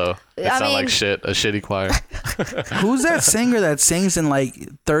sing though, so it I sound mean- like shit. A shitty choir. Who's that singer that sings in like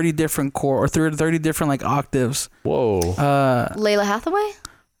 30 different or 30 different like octaves? Whoa. Layla Hathaway.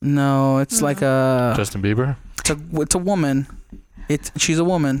 No, it's like Justin Bieber. it's a woman. She's a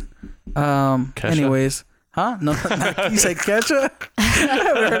woman. Kesha? Anyways. Huh? No, you said Kesha? I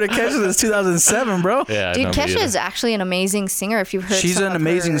haven't heard of Kesha since 2007, bro. Yeah, Dude, no, me Kesha either. is actually an amazing singer. If you've heard, She's some an of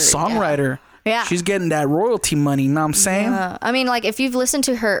amazing her- songwriter. Yeah. She's getting that royalty money, you know what I'm saying? I mean, like if you've listened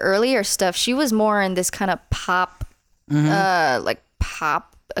to her earlier stuff, she was more in this kind of pop, like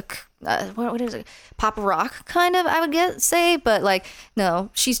pop. What is it? Pop rock kind of, I would say, but like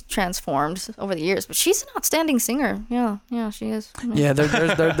no, she's transformed over the years. But she's an outstanding singer. Yeah, she is. Yeah,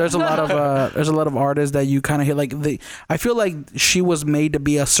 there's a lot of artists that you kind of hit like I feel like she was made to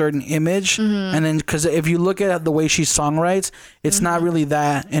be a certain image, and then because if you look at the way she songwrites, it's not really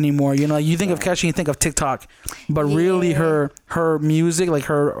that anymore. You think of Kesha, you think of TikTok, but really her music, like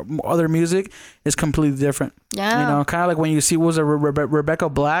her other music, is completely different. Yeah. Kind of like when you see Rebecca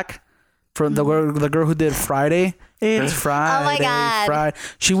Black. From the girl who did Friday. It's Friday. Oh my God. Friday.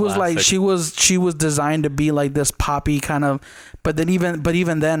 She was like Classic. she was designed to be like this poppy kind of, but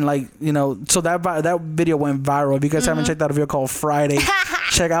even then, like so that video went viral. If you guys haven't checked out a video called Friday,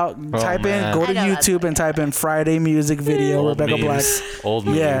 check out, type man. in, go to I know that's YouTube and type in Friday music video Old Rebecca Black. memes. Old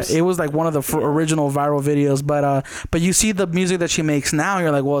Yeah, memes. it was like one of the original viral videos. But you see the music that she makes now,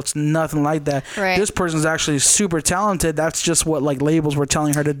 you're like, well, it's nothing like that. Right. This person's actually super talented. That's just what like labels were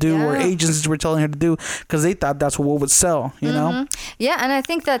telling her to do, or Yeah. agencies were telling her to do, because they thought that's what would sell. You know? Yeah, and I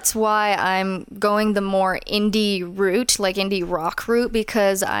think that's why I'm going the more indie route, like indie rock route,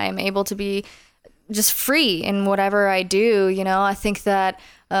 because I'm able to be just free in whatever I do. You know, I think that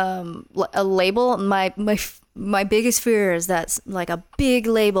a label, my biggest fear is that like a big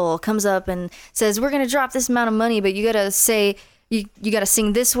label comes up and says, we're going to drop this amount of money, but you got to say, you got to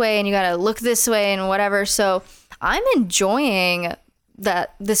sing this way and you got to look this way and whatever. So I'm enjoying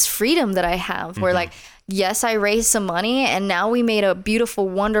this freedom that I have where like, yes, I raised some money and now we made a beautiful,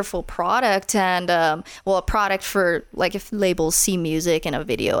 wonderful product and, a product for like if labels see music in a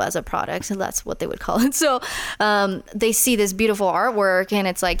video as a product, so that's what they would call it. So, they see this beautiful artwork and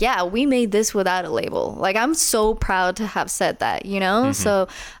it's like, yeah, we made this without a label. Like, I'm so proud to have said that, you know? So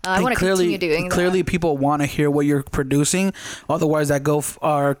I want to continue doing that. Clearly people want to hear what you're producing. Otherwise that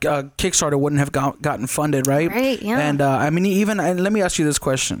Kickstarter wouldn't have gotten funded, right? Right, yeah. And, I mean, and let me ask you this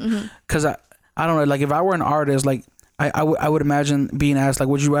question. Cause I don't know, like if I were an artist, like I would imagine being asked, like,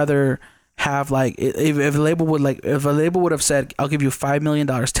 would you rather have like if a label would have said, I'll give you $5 million,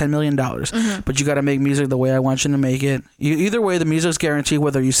 $10 million, but you got to make music the way I want you to make it. Either way, the music's guaranteed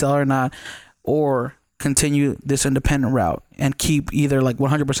whether you sell or not, or continue this independent route and keep either like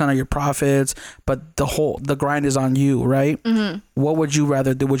 100% of your profits, but the grind is on you, right? What would you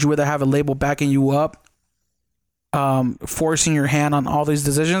rather do? Would you rather have a label backing you up, forcing your hand on all these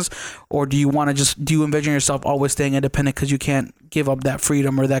decisions, or do you envision yourself always staying independent because you can't give up that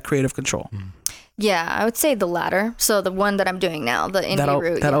freedom or that creative control? Yeah, I would say the latter. So the one that I'm doing now, the indie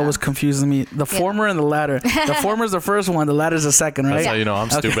route. That always confuses me. The former and the latter. The former is the first one. The latter is the second, right? That's how you know I'm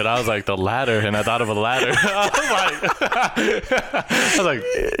stupid. I was like, the ladder, and I thought of a ladder. I was like,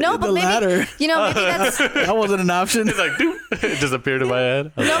 no, but maybe ladder. You know, maybe that's that wasn't an option. It's like, dude, it disappeared in my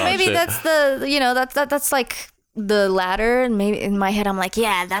head. No, maybe that's that's like the ladder, and maybe in my head I'm like,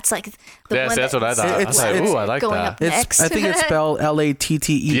 yeah, that's like the one that's what I thought. I was like, ooh, I like going that. up next. I think it's spelled Latte.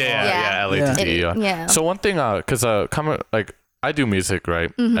 Yeah, Latte. Yeah. So one thing, because like I do music, right,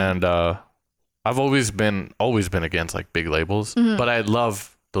 and I've always been against like big labels, but I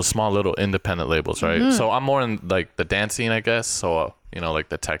love those small little independent labels, right? So I'm more in like the dance scene, I guess. So like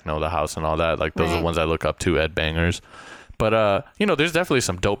the techno, the house, and all that. Like those are the ones I look up to, Ed Bangers. But there's definitely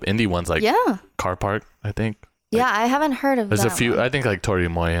some dope indie ones like Car Park, I think. Yeah, I haven't heard of There's that a few, one. I think like Tori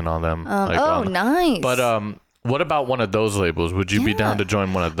Moy and all them. Nice. But what about one of those labels? Would you be down to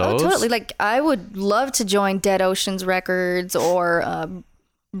join one of those? Oh, totally. Like, I would love to join Dead Oceans Records or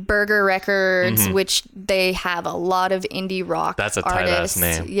Burger Records, which they have a lot of indie rock That's a artists.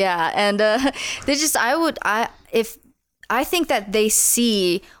 tight-ass name. Yeah, and I think that they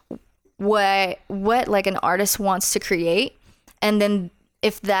see what like an artist wants to create, and then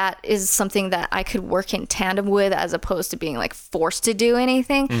if that is something that I could work in tandem with as opposed to being like forced to do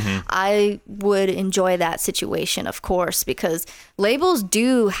anything, I would enjoy that situation, of course, because labels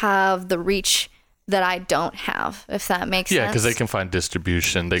do have the reach that I don't have, if that makes sense. Yeah, because they can find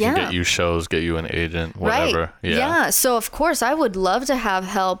distribution. They can get you shows, get you an agent, whatever. Right. Yeah. So, of course, I would love to have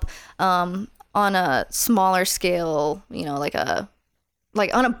help on a smaller scale,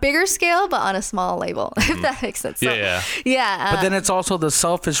 like on a bigger scale, but on a small label, if that makes sense. So, yeah. But then it's also the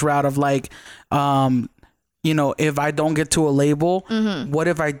selfish route of like, if I don't get to a label, what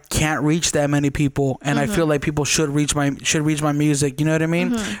if I can't reach that many people? And I feel like people should reach my music. You know what I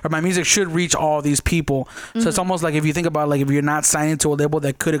mean? Or my music should reach all these people. So it's almost like if you think about like if you're not signing to a label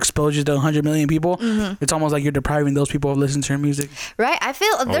that could expose you to 100 million people, it's almost like you're depriving those people of listening to your music. Right. I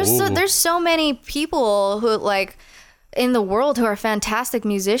feel there's so many people who like in the world who are fantastic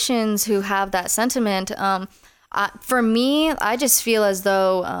musicians who have that sentiment. For me, I just feel as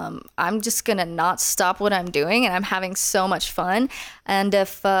though I'm just gonna not stop what I'm doing, and I'm having so much fun. And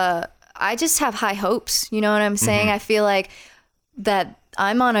if I just have high hopes, you know what I'm saying? I feel like that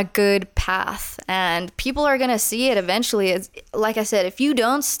I'm on a good path, and people are gonna see it eventually. It's, like I said, if you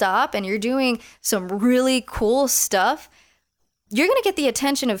don't stop and you're doing some really cool stuff, you're gonna get the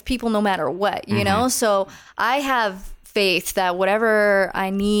attention of people no matter what, you know? So I have faith that whatever I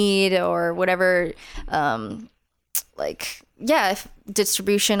need or whatever, if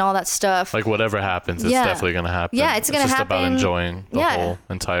distribution, all that stuff. Like whatever happens, it's definitely going to happen. Yeah, it's going to happen. It's just about enjoying the whole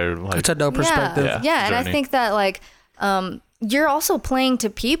entire, like... It's a dope perspective. Yeah, and I think that, like, you're also playing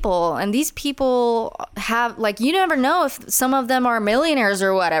to people, and these people have, like, you never know if some of them are millionaires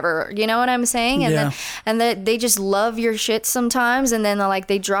or whatever, you know what I'm saying? And then they just love your shit sometimes, and then like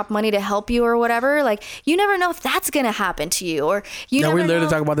they drop money to help you or whatever. Like, you never know if that's gonna happen to you, or you never we literally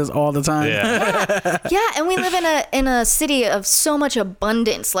know. talk about this all the time. Yeah, and we live in a city of so much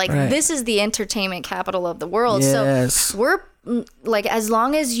abundance. Like, this is the entertainment capital of the world. Yes. So we're like, as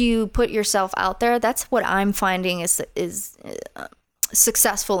long as you put yourself out there, that's what I'm finding is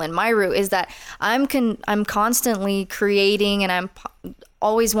successful in my route, is that I'm constantly creating, and I'm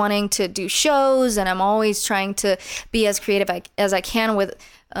always wanting to do shows, and I'm always trying to be as creative as I can with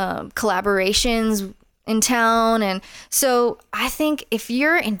collaborations in town. And so I think if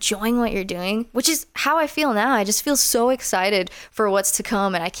you're enjoying what you're doing, which is how I feel now, I just feel so excited for what's to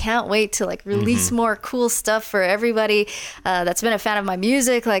come, and I can't wait to like release more cool stuff for everybody that's been a fan of my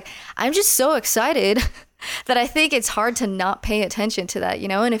music. Like, I'm just so excited that I think it's hard to not pay attention to that, you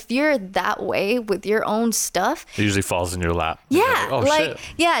know? And if you're that way with your own stuff, It usually falls in your lap. yeah, You're like, oh, shit.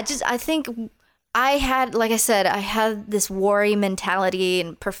 yeah, just I think I had, like I said, I had this worry mentality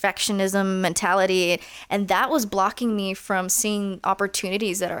and perfectionism mentality, and that was blocking me from seeing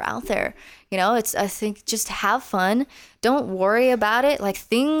opportunities that are out there. You know, I think just have fun. Don't worry about it. Like,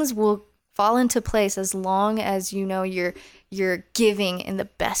 things will fall into place as long as you know you're giving in the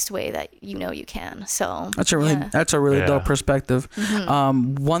best way that you know you can. So That's a really Yeah. dope perspective.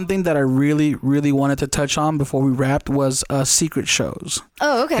 One thing that I really wanted to touch on before we wrapped was secret shows,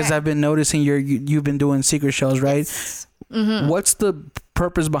 Oh, okay. because I've been noticing you've been doing secret shows, right? What's the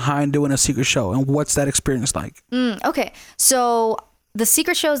purpose behind doing a secret show, and what's that experience like? Okay. So the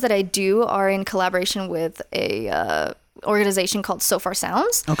secret shows that I do are in collaboration with a organization called So Far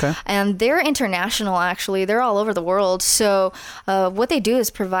Sounds. Okay. And they're international, actually. They're all over the world. So what they do is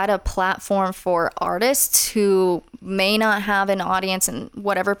provide a platform for artists who may not have an audience in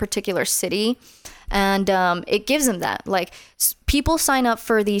whatever particular city. And it gives them that. Like, people sign up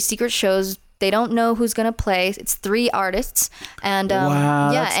for these secret shows. They don't know who's gonna play. It's 3 artists, and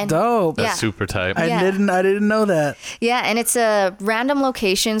Wow, yeah, that's and dope. That's super tight. I Yeah. didn't know that. yeah, and it's a random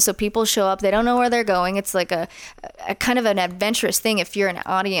location, so people show up. They don't know where they're going. It's like a kind of an adventurous thing if you're an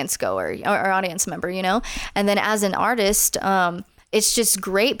audience goer or audience member, you know. And then as an artist, it's just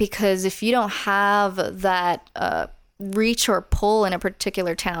great because if you don't have that reach or pull in a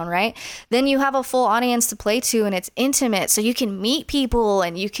particular town, right, then you have a full audience to play to, and it's intimate, so you can meet people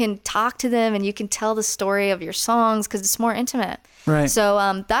and you can talk to them and you can tell the story of your songs because it's more intimate. Right.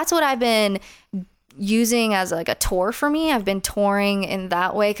 So that's what I've been using as like a tour for me. I've been touring in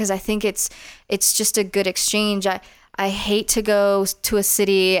that way because I think it's just a good exchange. I hate to go to a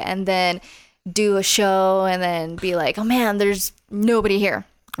city and then do a show and then be like, oh man, there's nobody here.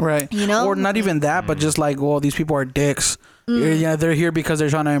 Right. You know? Or not even that, but just like, well, these people are dicks. Yeah, they're here because they're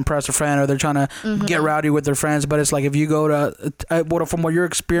trying to impress a friend, or they're trying to get rowdy with their friends. But it's like, if you go to, from what your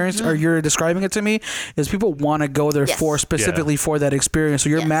experience or you're describing it to me, is people want to go there Yes. for specifically for that experience. So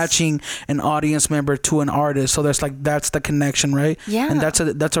you're Yes. matching an audience member to an artist. So there's like, that's the connection, right? Yeah. And that's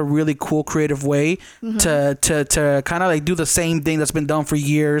a really cool creative way to kind of like do the same thing that's been done for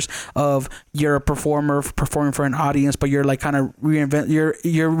years. Of you're a performer performing for an audience, but you're like kind of you're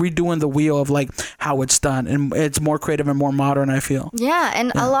redoing the wheel of like how it's done, and it's more creative and more modern, I feel. Yeah,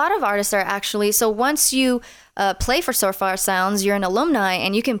 and a lot of artists are actually, so once you play for So Far Sounds, you're an alumni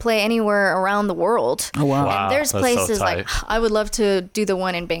and you can play anywhere around the world. Oh wow. Wow. And there's that's so places like, tight. I would love to do the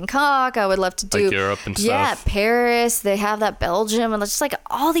one in Bangkok. I would love to do Like Europe and Yeah, stuff. Paris. They have that Belgium, and it's just like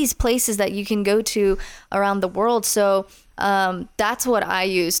all these places that you can go to around the world. So that's what I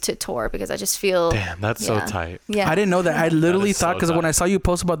use to tour because I just feel Damn, that's so yeah. tight. Yeah. I didn't know that. I literally is thought, so because when tight. I saw you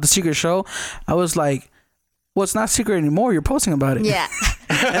post about the secret show, I was like, well, it's not secret anymore. You're posting about it. Yeah.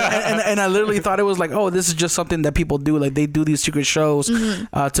 and I literally thought it was like, oh, this is just something that people do. Like, they do these secret shows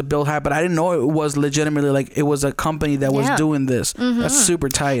to build hype. But I didn't know it was legitimately like it was a company that was Yeah. doing this. That's super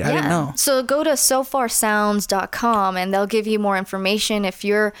tight. I didn't know. So go to sofarsounds.com and they'll give you more information. If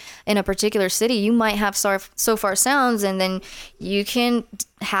you're in a particular city, you might have So Far Sounds, and then you can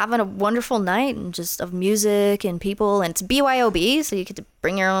have a wonderful night and just of music and people, and it's BYOB, so you get to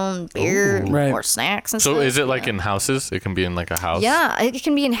bring your own beer Ooh. Right. or snacks and So stuff. is it like in houses? It can be in like a house. Yeah, it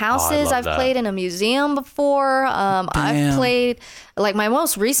can be in houses. love I've that. played in a museum before. Damn. I've played, like, my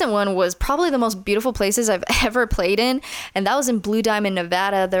most recent one was probably the most beautiful places I've ever played in, and that was in Blue Diamond,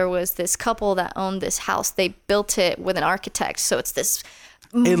 Nevada. There was this couple that owned this house. They built it with an architect, so it's this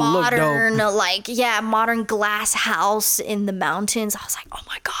It looked modern, like, modern glass house in the mountains. I was like, oh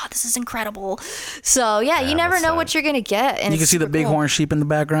my god, this is incredible. So yeah, you Damn, never that's know tight. what you're gonna get, and You can it's see the super big cool. horn sheep in the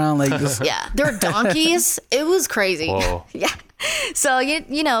background. Like this. Yeah, there were donkeys. It was crazy. Whoa. Yeah. So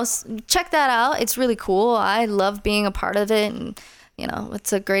you know, check that out. It's really cool. I love being a part of it, and you know,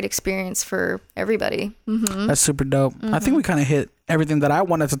 it's a great experience for everybody. That's super dope. I think we kind of hit everything that I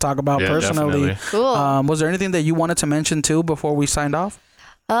wanted to talk about Yeah, personally. definitely. Cool. Was there anything that you wanted to mention too before we signed off?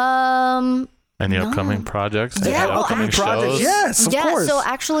 Any upcoming projects? Yeah, well, upcoming projects. shows? Yes, of course. So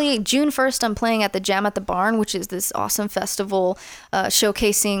actually, June 1st, I'm playing at the Jam at the Barn, which is this awesome festival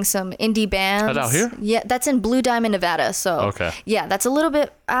showcasing some indie bands. Is that out here? Yeah, that's in Blue Diamond, Nevada. So Okay. yeah, that's a little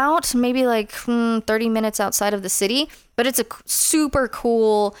bit out, maybe like 30 minutes outside of the city, but it's a super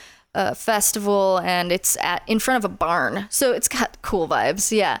cool festival, and it's in front of a barn, so it's got cool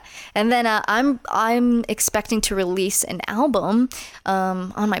vibes. Yeah. And then I'm expecting to release an album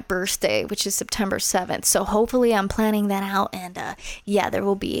on my birthday, which is September 7th, so hopefully I'm planning that out, and yeah, there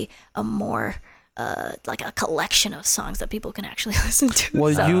will be a more like a collection of songs that people can actually listen to.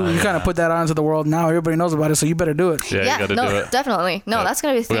 Well, So- you kind of put that out into the world now. Everybody knows about it, so you better do it. Yeah, you gotta no, do it. definitely. No, Yep. that's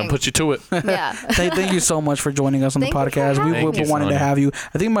gonna be a We're thing. gonna put you to it. Yeah. Thank you so much for joining us on Thank the you for podcast. having We've me. been wanting to Thank you, have you.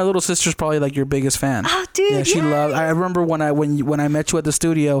 I think my little sister's probably like your biggest fan. Oh, dude. Yeah, she yeah. loved. I remember when I met you at the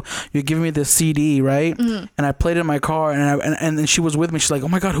studio, you giving me this CD, right? Mm-hmm. And I played it in my car, and then she was with me. She's like, "Oh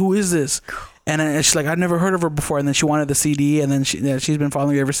my God, who is this?" And she's like, "I'd never heard of her before." And then she wanted the CD, and then she's been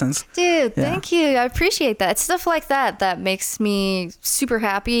following you ever since. Dude, Yeah. thank you. I appreciate that. It's stuff like that makes me super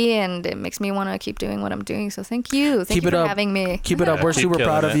happy, and it makes me want to keep doing what I'm doing. So thank you. Thank Keep you it for up. having me. Keep it up. Yeah, We're keep super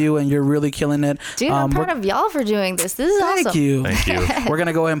proud killing of it. you, and you're really killing it. Dude, I'm we're- proud of y'all for doing this. This is Thank awesome. you. Thank you. We're going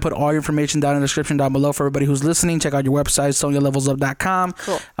to go ahead and put all your information down in the description down below for everybody who's listening. Check out your website, SoniaLevelsUp.com.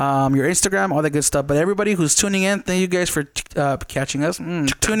 Cool. Your Instagram, all that good stuff. But everybody who's tuning in, thank you guys for catching us.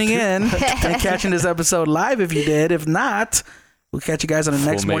 Tuning in and catching this episode live if you did. If not, we'll catch you guys on the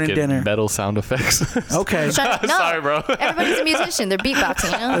next We'll morning make it dinner. metal sound effects. Okay. No, Sorry, bro. everybody's a musician. They're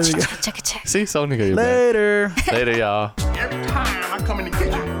beatboxing, you know? Check. See, Sonya got your back. Later. Later, y'all. Every time I come in the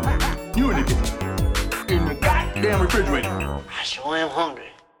kitchen, you in the kitchen, in the goddamn refrigerator. I sure am hungry.